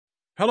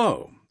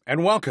Hello,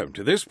 and welcome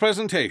to this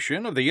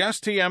presentation of the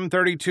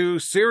STM32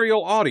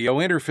 Serial Audio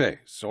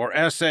Interface, or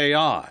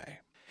SAI.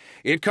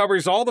 It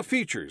covers all the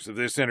features of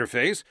this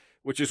interface,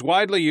 which is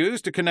widely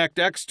used to connect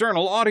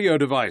external audio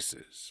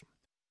devices.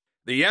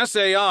 The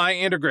SAI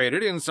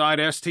integrated inside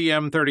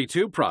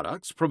STM32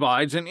 products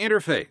provides an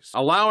interface,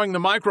 allowing the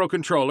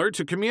microcontroller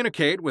to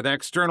communicate with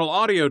external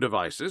audio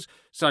devices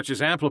such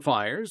as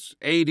amplifiers,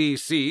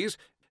 ADCs,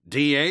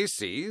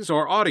 DACs,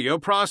 or audio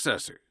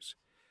processors.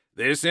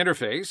 This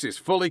interface is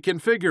fully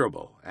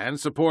configurable and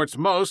supports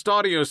most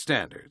audio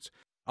standards,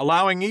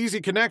 allowing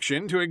easy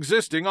connection to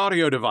existing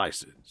audio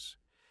devices.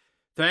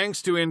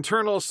 Thanks to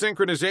internal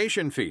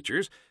synchronization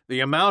features, the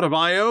amount of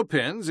I/O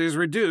pins is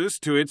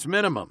reduced to its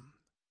minimum.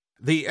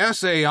 The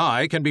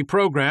SAI can be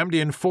programmed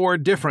in 4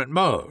 different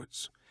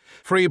modes.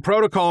 Free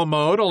protocol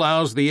mode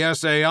allows the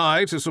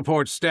SAI to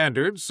support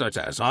standards such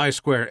as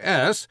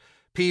I2S,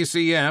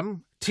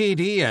 PCM,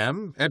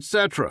 TDM,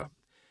 etc.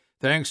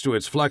 Thanks to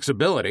its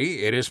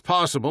flexibility, it is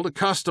possible to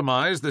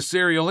customize the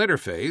serial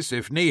interface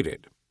if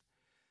needed.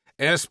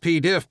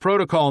 SPDIF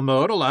protocol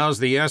mode allows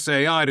the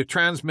SAI to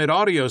transmit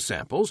audio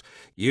samples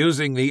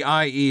using the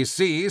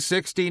IEC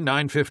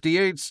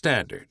 60958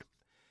 standard.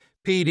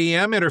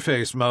 PDM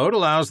interface mode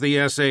allows the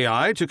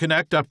SAI to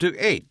connect up to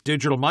 8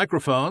 digital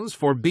microphones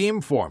for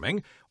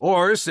beamforming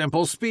or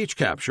simple speech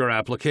capture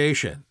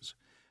applications.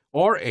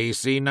 Or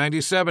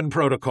AC97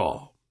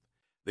 protocol.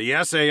 The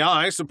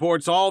SAI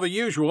supports all the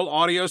usual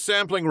audio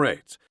sampling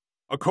rates,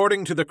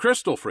 according to the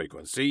crystal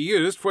frequency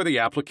used for the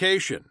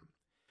application.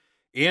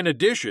 In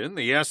addition,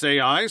 the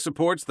SAI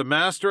supports the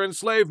master and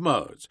slave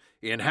modes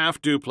in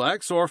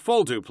half-duplex or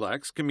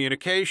full-duplex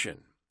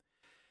communication.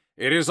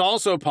 It is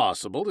also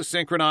possible to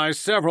synchronize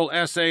several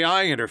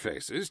SAI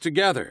interfaces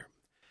together.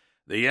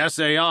 The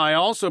SAI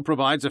also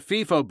provides a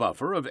FIFO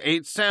buffer of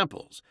 8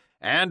 samples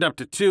and up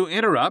to 2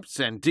 interrupts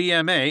and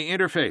DMA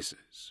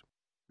interfaces.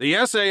 The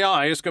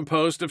SAI is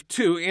composed of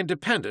 2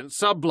 independent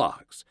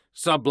subblocks,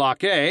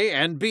 subblock A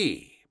and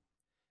B.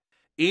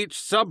 Each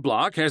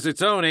subblock has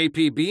its own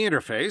APB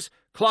interface,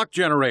 clock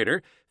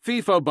generator,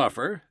 FIFO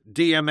buffer,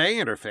 DMA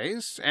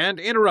interface, and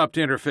interrupt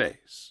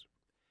interface.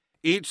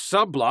 Each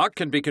subblock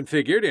can be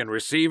configured in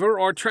receiver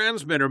or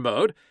transmitter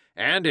mode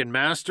and in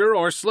master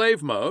or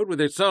slave mode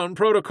with its own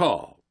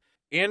protocol.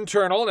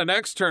 Internal and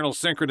external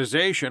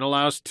synchronization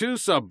allows 2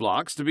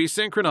 subblocks to be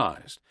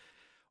synchronized,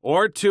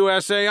 or 2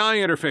 SAI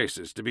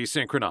interfaces to be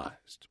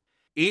synchronized.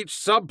 Each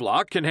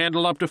subblock can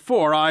handle up to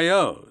 4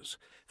 I/Os.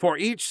 For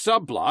each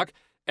subblock,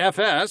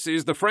 FS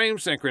is the frame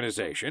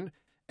synchronization,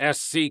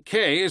 SCK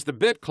is the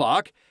bit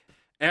clock,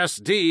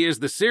 SD is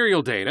the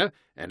serial data,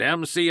 and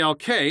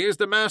MCLK is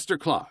the master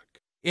clock.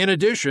 In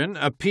addition,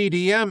 a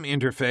PDM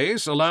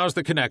interface allows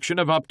the connection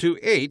of up to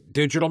 8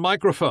 digital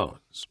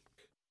microphones.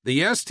 The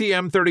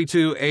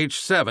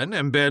STM32H7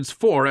 embeds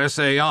 4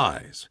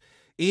 SAIs.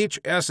 Each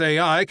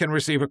SAI can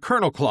receive a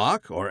kernel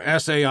clock, or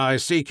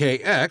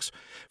SAI-CKX,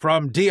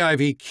 from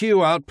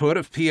DIV-Q output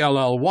of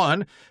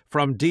PLL1,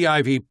 from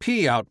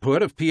DIV-P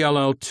output of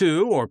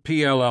PLL2 or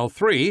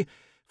PLL3,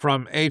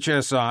 from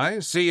HSI,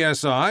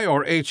 CSI,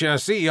 or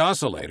HSE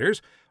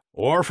oscillators,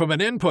 or from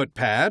an input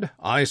pad,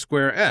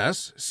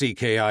 I2S,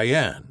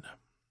 CKIN.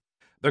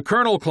 The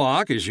kernel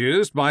clock is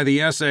used by the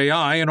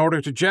SAI in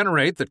order to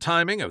generate the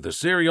timing of the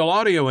serial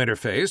audio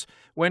interface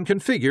when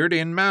configured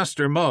in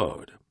master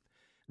mode.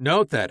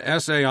 Note that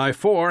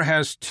SAI-4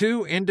 has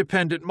 2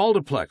 independent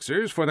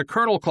multiplexers for the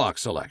kernel clock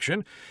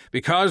selection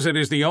because it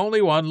is the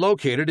only one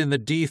located in the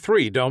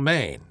D3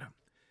 domain.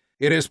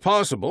 It is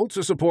possible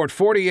to support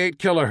 48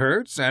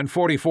 kHz and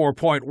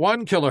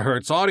 44.1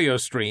 kHz audio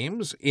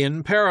streams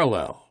in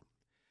parallel.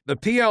 The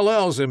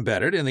PLLs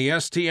embedded in the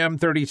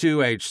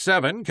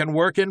STM32H7 can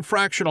work in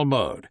fractional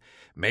mode,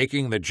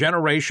 making the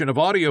generation of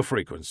audio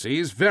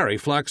frequencies very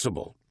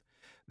flexible.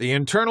 The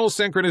internal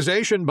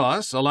synchronization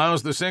bus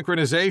allows the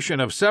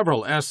synchronization of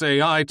several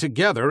SAI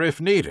together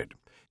if needed,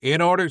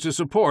 in order to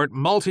support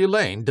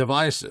multi-lane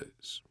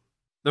devices.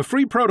 The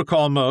free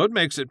protocol mode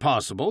makes it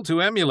possible to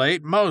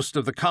emulate most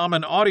of the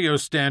common audio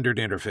standard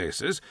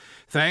interfaces,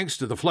 thanks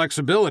to the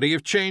flexibility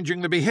of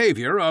changing the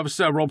behavior of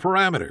several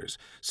parameters,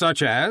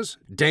 such as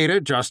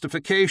data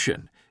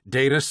justification,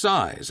 data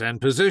size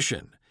and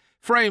position,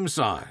 frame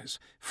size,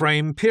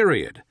 frame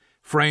period,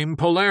 frame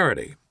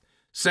polarity,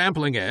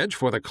 sampling edge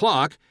for the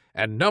clock,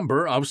 and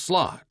number of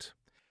slot.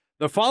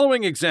 The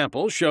following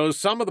example shows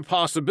some of the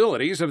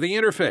possibilities of the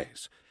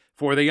interface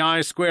for the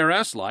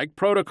I2S-like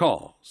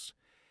protocols.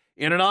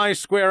 In an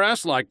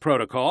I2S-like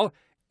protocol,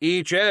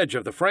 each edge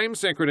of the frame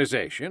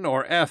synchronization,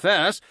 or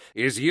FS,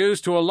 is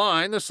used to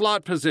align the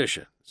slot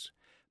positions.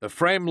 The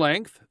frame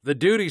length, the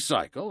duty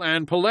cycle,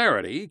 and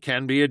polarity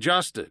can be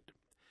adjusted.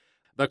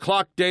 The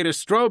clock data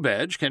strobe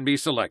edge can be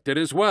selected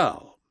as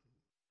well.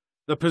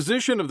 The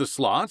position of the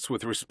slots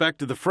with respect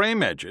to the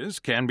frame edges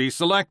can be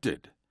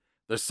selected.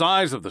 The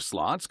size of the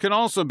slots can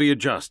also be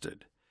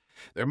adjusted.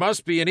 There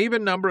must be an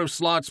even number of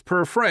slots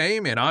per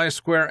frame in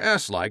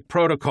I2S-like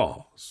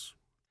protocols.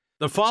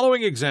 The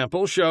following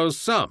example shows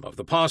some of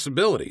the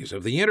possibilities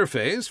of the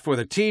interface for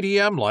the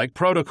TDM-like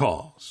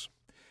protocols.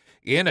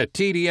 In a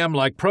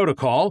TDM-like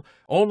protocol,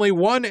 only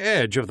one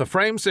edge of the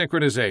frame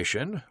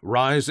synchronization,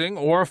 rising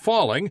or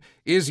falling,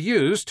 is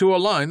used to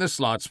align the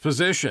slot's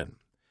position.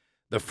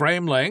 The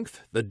frame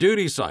length, the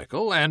duty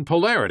cycle, and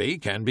polarity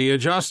can be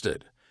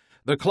adjusted.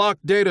 The clock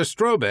data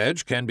strobe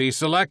edge can be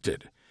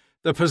selected.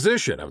 The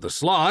position of the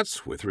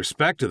slots with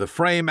respect to the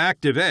frame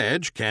active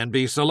edge can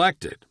be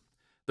selected.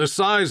 The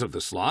size of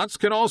the slots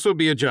can also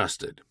be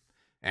adjusted,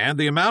 and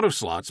the amount of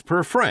slots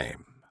per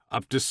frame,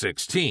 up to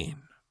 16.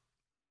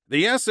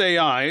 The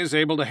SAI is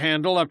able to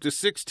handle up to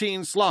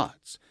 16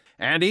 slots,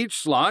 and each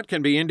slot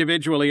can be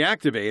individually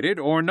activated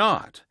or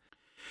not.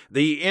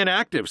 The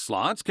inactive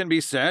slots can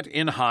be set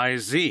in high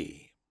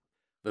Z.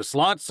 The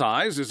slot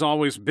size is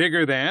always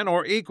bigger than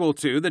or equal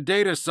to the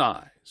data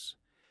size.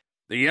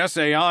 The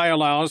SAI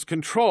allows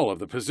control of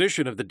the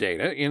position of the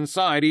data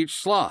inside each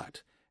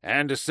slot,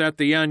 and to set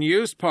the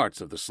unused parts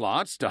of the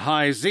slots to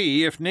high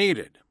Z if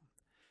needed.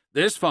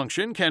 This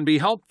function can be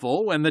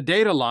helpful when the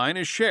data line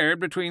is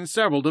shared between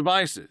several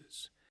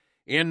devices.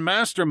 In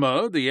master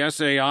mode, the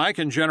SAI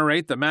can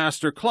generate the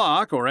master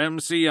clock, or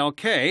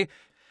MCLK,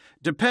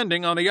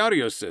 depending on the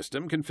audio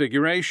system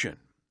configuration.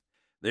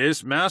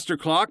 This master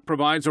clock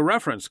provides a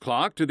reference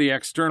clock to the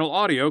external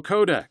audio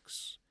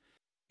codecs.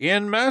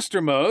 In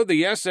master mode,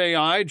 the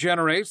SAI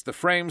generates the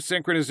frame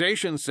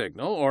synchronization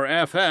signal, or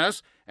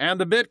FS, and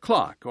the bit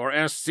clock, or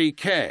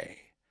SCK.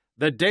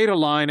 The data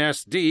line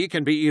SD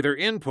can be either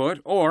input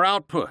or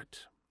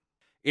output.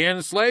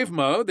 In slave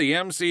mode, the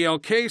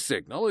MCLK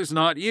signal is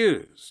not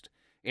used.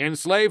 In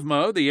slave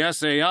mode, the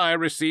SAI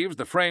receives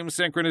the frame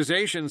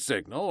synchronization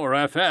signal, or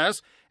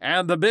FS,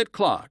 and the bit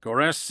clock,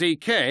 or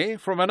SCK,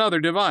 from another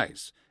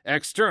device,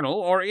 external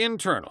or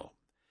internal.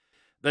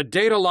 The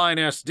data line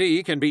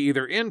SD can be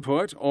either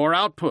input or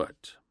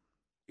output.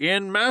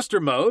 In master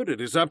mode, it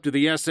is up to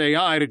the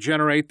SAI to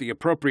generate the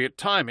appropriate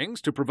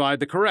timings to provide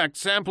the correct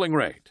sampling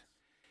rate.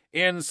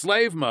 In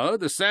slave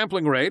mode, the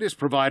sampling rate is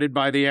provided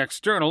by the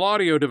external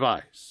audio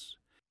device.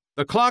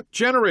 The clock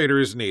generator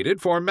is needed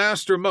for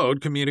master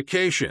mode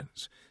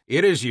communications.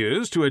 It is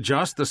used to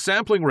adjust the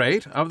sampling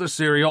rate of the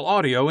serial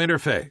audio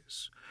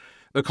interface.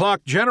 The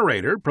clock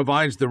generator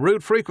provides the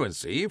root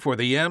frequency for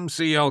the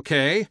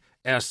MCLK,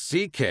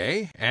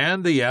 SCK,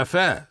 and the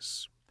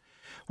FS.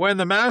 When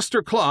the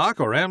master clock,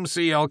 or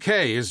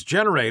MCLK, is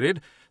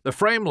generated, the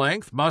frame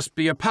length must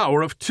be a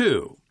power of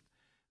 2.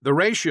 The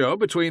ratio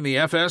between the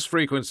FS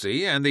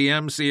frequency and the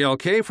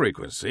MCLK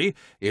frequency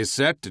is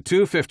set to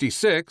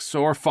 256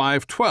 or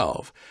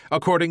 512,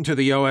 according to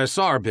the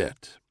OSR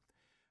bit.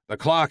 The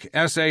clock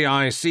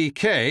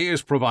SAI-CK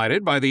is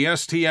provided by the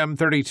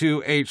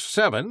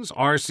STM32H7's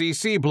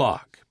RCC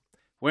block.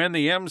 When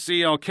the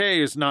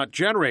MCLK is not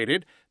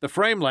generated, the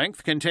frame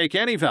length can take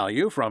any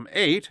value from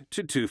 8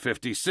 to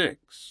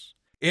 256.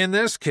 In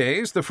this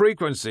case, the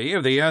frequency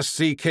of the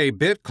SCK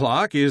bit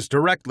clock is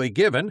directly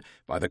given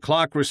by the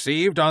clock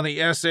received on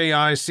the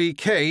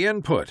SAI-CK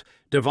input,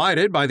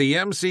 divided by the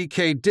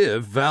MCK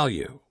div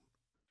value.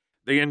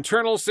 The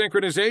internal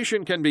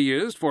synchronization can be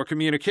used for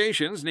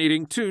communications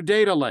needing 2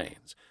 data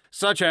lanes,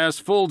 such as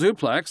full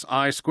duplex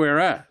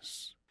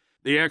I2S.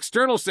 The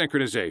external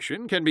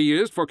synchronization can be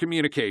used for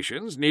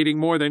communications needing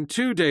more than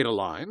 2 data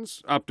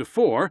lines, up to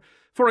 4,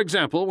 for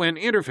example when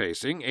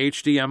interfacing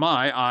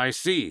HDMI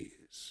ICs.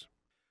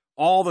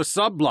 All the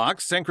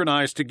sub-blocks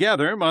synchronized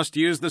together must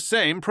use the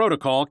same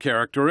protocol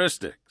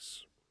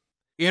characteristics.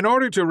 In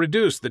order to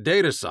reduce the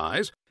data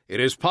size, it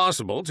is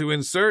possible to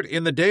insert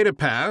in the data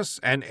pass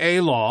an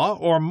A-law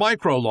or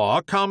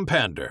micro-law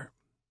compander.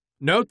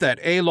 Note that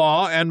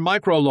A-law and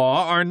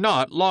micro-law are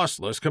not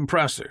lossless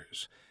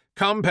compressors.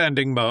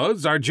 Companding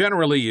modes are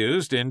generally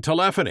used in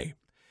telephony.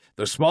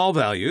 The small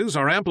values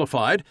are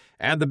amplified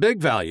and the big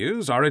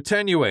values are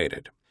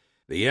attenuated.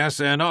 The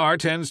SNR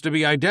tends to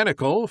be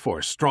identical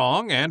for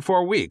strong and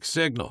for weak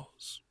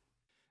signals.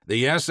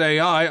 The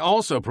SAI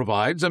also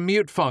provides a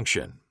mute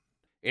function.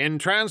 In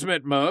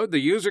transmit mode, the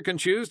user can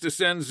choose to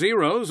send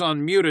zeros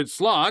on muted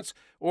slots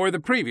or the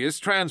previous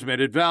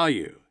transmitted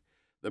value.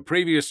 The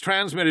previous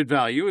transmitted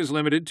value is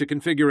limited to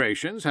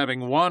configurations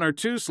having 1 or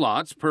 2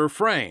 slots per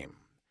frame.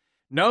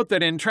 Note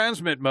that in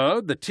transmit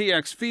mode, the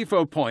TX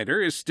FIFO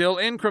pointer is still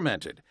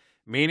incremented,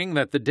 meaning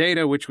that the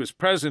data which was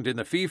present in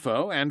the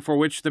FIFO and for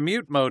which the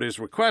mute mode is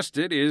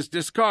requested is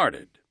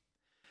discarded.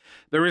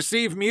 The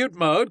receive mute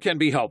mode can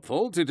be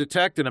helpful to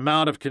detect an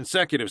amount of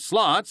consecutive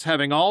slots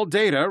having all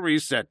data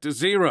reset to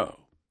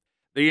 0.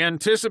 The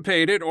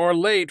anticipated or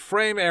late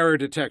frame error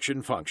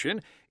detection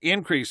function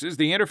increases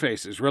the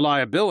interface's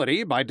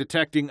reliability by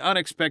detecting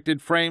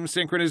unexpected frame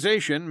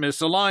synchronization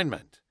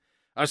misalignment.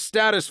 A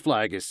status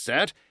flag is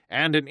set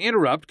and an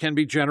interrupt can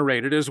be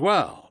generated as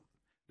well.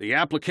 The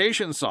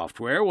application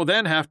software will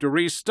then have to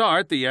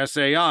restart the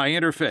SAI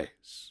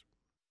interface.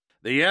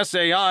 The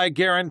SAI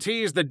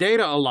guarantees the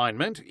data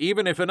alignment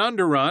even if an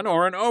underrun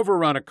or an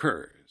overrun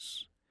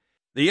occurs.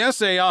 The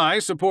SAI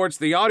supports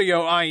the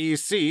Audio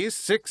IEC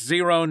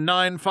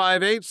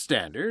 60958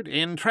 standard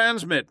in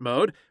transmit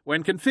mode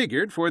when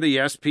configured for the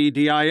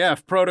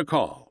SPDIF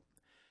protocol.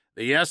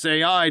 The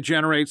SAI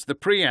generates the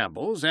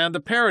preambles and the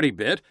parity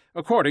bit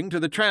according to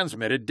the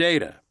transmitted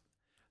data.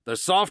 The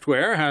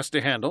software has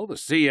to handle the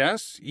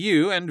CS,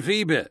 U, and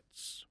V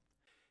bits.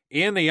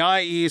 In the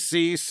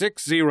IEC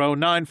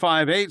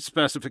 60958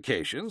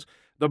 specifications,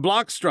 the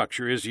block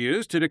structure is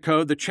used to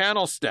decode the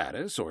channel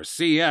status, or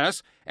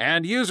CS,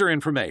 and user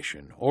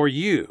information, or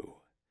U.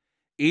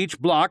 Each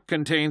block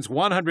contains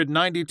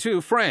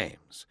 192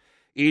 frames.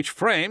 Each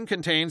frame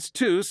contains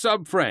 2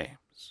 subframes.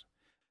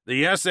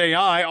 The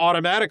SAI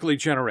automatically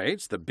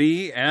generates the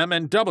B, M,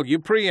 and W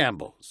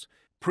preambles.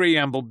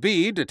 Preamble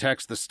B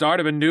detects the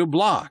start of a new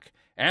block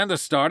and the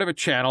start of a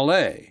channel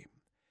A.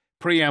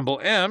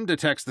 Preamble M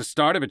detects the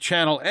start of a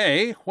channel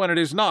A when it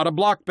is not a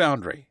block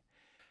boundary.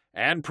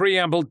 And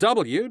Preamble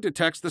W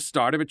detects the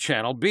start of a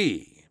channel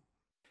B.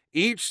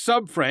 Each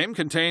subframe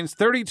contains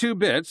 32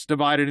 bits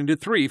divided into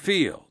 3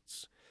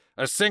 fields.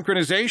 A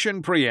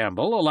synchronization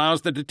preamble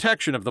allows the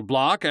detection of the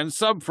block and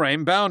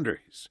subframe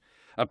boundaries,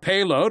 a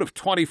payload of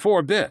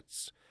 24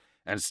 bits,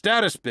 and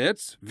status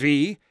bits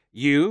V,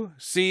 U,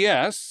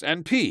 CS,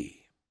 and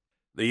P.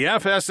 The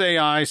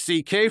FSAI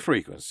CK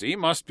frequency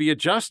must be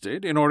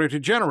adjusted in order to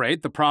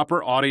generate the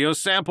proper audio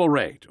sample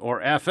rate,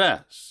 or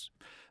FS.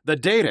 The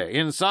data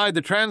inside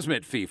the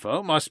transmit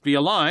FIFO must be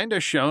aligned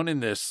as shown in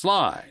this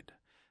slide.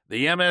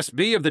 The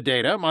MSB of the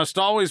data must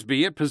always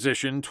be at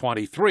position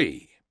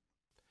 23.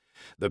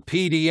 The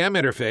PDM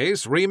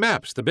interface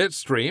remaps the bit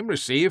stream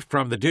received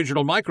from the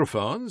digital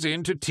microphones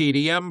into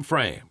TDM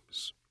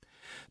frames.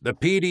 The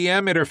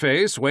PDM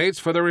interface waits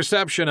for the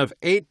reception of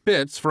 8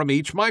 bits from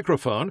each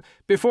microphone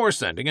before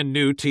sending a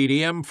new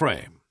TDM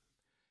frame.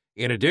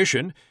 In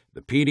addition,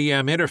 the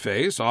PDM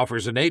interface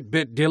offers an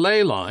 8-bit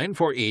delay line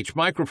for each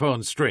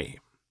microphone stream.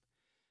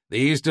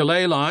 These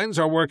delay lines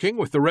are working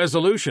with the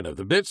resolution of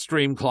the bit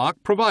stream clock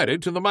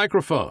provided to the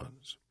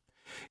microphones.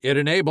 It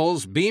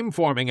enables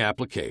beamforming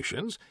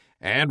applications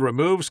and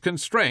removes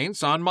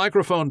constraints on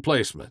microphone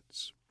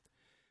placements.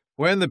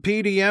 When the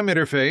PDM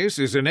interface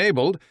is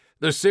enabled,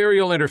 the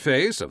serial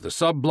interface of the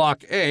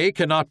sub-block A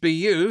cannot be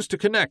used to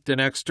connect an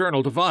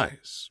external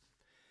device.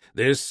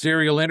 This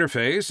serial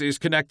interface is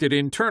connected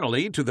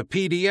internally to the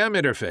PDM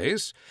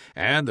interface,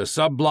 and the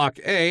sub-block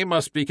A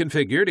must be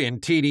configured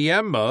in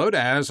TDM mode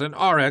as an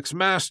RX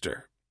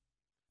master.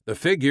 The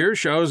figure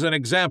shows an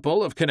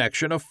example of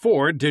connection of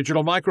 4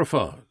 digital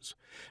microphones.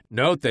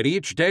 Note that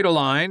each data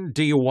line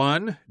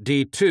D1,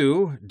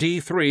 D2,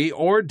 D3,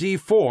 or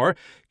D4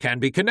 can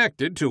be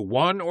connected to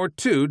 1 or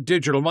 2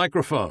 digital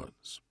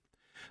microphones.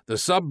 The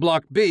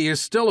sub-block B is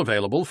still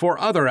available for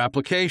other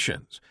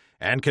applications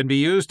and can be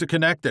used to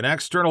connect an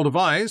external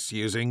device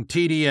using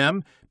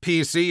TDM,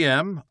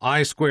 PCM,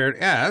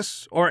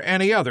 I2S, or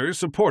any other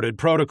supported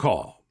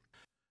protocol.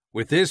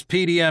 With this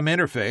PDM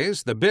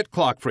interface, the bit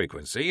clock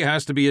frequency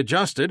has to be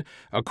adjusted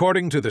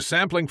according to the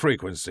sampling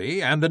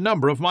frequency and the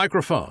number of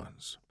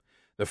microphones.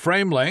 The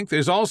frame length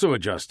is also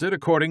adjusted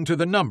according to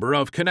the number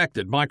of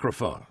connected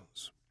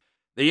microphones.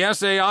 The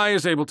SAI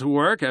is able to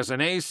work as an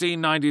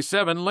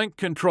AC97 link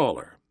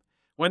controller.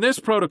 When this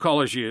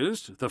protocol is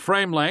used, the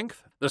frame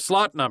length, the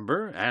slot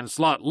number, and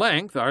slot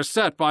length are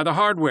set by the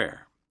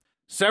hardware.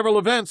 Several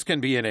events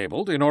can be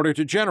enabled in order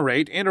to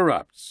generate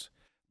interrupts.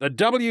 The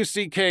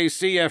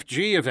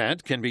WCK-CFG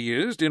event can be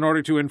used in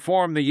order to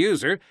inform the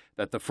user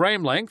that the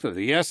frame length of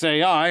the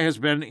SAI has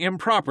been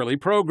improperly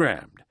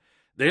programmed.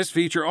 This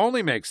feature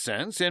only makes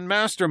sense in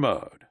master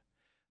mode.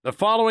 The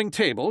following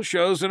table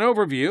shows an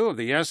overview of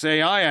the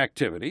SAI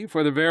activity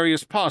for the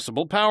various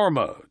possible power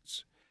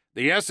modes.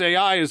 The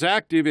SAI is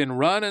active in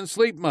run and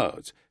sleep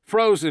modes,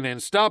 frozen in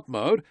stop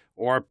mode,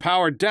 or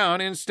powered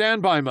down in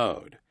standby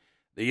mode.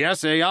 The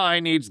SAI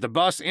needs the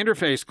bus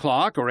interface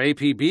clock, or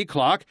APB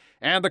clock,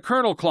 and the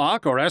kernel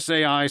clock, or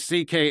SAI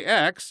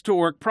CKX, to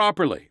work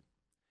properly.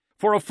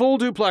 For a full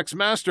duplex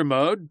master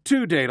mode,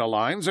 2 data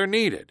lines are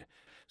needed,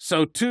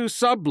 so 2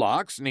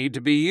 sub-blocks need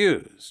to be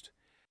used.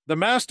 The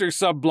master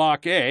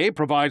sub-block A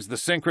provides the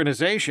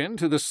synchronization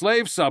to the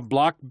slave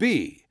sub-block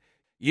B,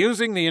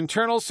 using the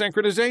internal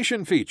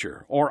synchronization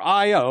feature, or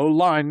I/O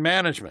line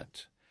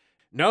management.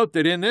 Note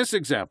that in this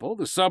example,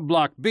 the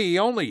sub-block B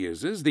only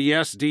uses the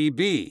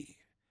SDB.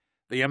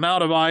 The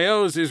amount of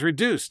I/Os is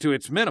reduced to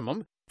its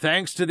minimum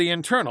thanks to the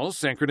internal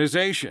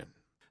synchronization.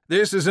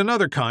 This is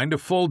another kind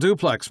of full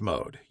duplex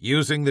mode,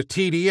 using the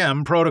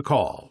TDM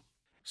protocol.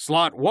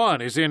 Slot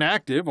 1 is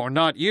inactive or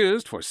not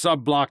used for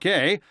sub-block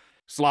A.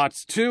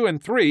 Slots 2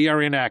 and 3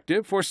 are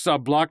inactive for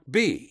sub-block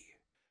B.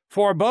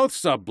 For both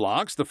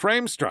sub-blocks, the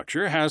frame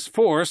structure has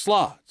 4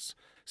 slots.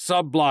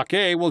 Sub-block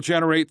A will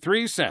generate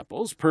 3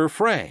 samples per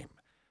frame.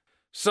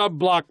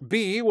 Sub-block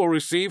B will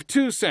receive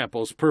 2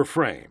 samples per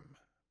frame.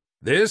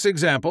 This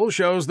example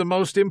shows the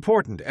most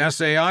important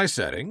SAI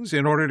settings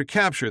in order to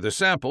capture the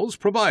samples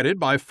provided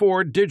by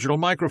 4 digital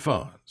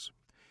microphones.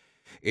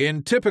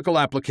 In typical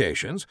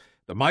applications,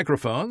 the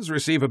microphones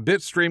receive a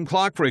bit stream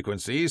clock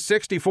frequency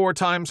 64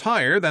 times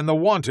higher than the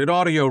wanted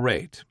audio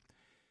rate.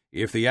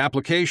 If the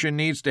application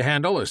needs to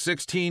handle a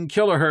 16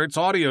 kHz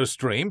audio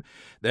stream,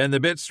 then the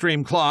bit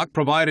stream clock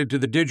provided to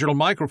the digital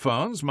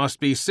microphones must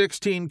be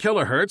 16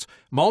 kHz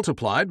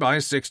multiplied by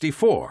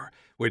 64,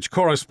 which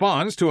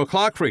corresponds to a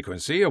clock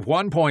frequency of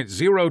 1.024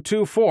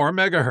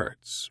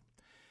 MHz.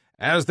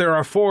 As there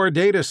are 4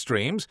 data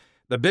streams,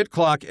 the bit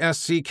clock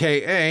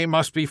SCKA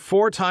must be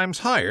 4 times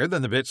higher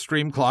than the bit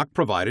stream clock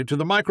provided to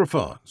the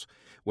microphones,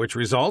 which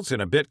results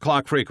in a bit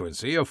clock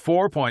frequency of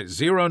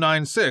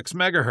 4.096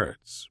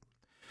 MHz.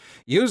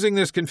 Using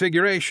this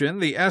configuration,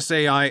 the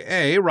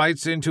SAI-A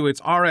writes into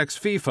its RX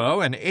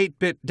FIFO an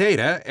 8-bit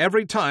data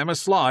every time a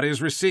slot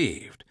is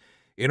received.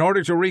 In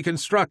order to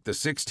reconstruct the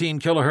 16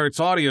 kHz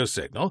audio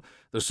signal,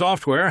 the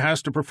software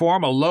has to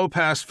perform a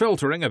low-pass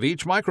filtering of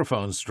each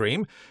microphone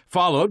stream,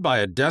 followed by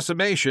a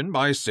decimation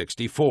by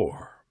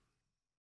 64.